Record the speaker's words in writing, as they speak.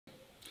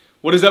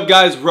What is up,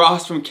 guys?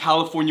 Ross from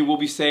California Will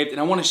Be Saved, and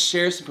I want to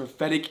share some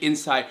prophetic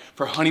insight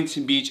for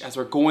Huntington Beach as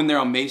we're going there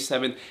on May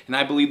 7th, and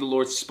I believe the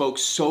Lord spoke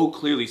so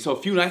clearly. So a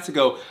few nights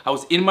ago, I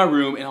was in my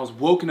room and I was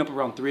woken up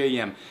around 3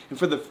 a.m. and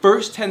for the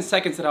first 10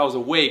 seconds that I was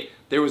awake,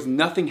 there was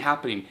nothing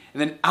happening.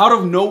 And then out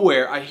of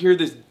nowhere, I hear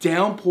this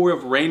downpour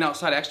of rain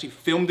outside. I actually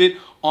filmed it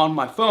on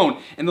my phone,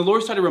 and the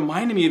Lord started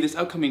reminding me of this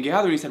upcoming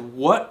gathering. He said,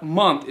 what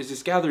month is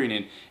this gathering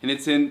in? And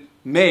it's in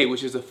May,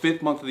 which is the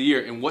 5th month of the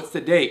year. And what's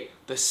the date?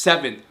 The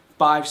 7th.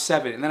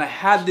 5:7. And then I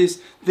had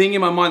this thing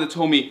in my mind that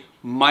told me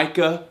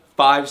Micah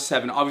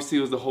 5:7. Obviously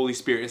it was the Holy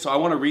Spirit. And so I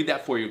want to read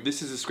that for you.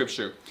 This is the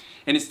scripture.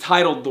 And it's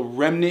titled, The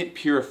Remnant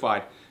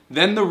Purified.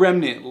 Then the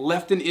remnant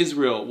left in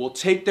Israel will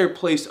take their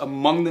place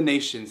among the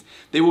nations.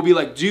 They will be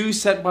like dew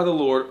set by the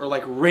Lord, or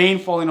like rain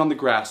falling on the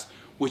grass,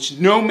 which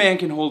no man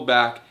can hold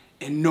back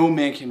and no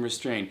man can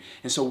restrain.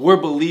 And so we're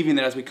believing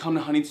that as we come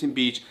to Huntington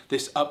Beach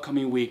this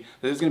upcoming week,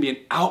 that there's going to be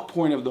an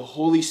outpouring of the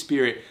Holy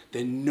Spirit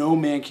that no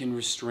man can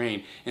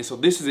restrain. And so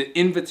this is an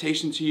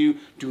invitation to you.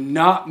 Do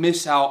not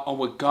miss out on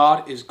what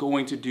God is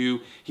going to do.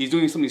 He's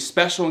doing something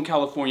special in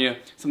California,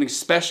 something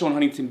special in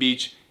Huntington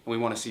Beach, and we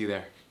want to see you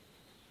there.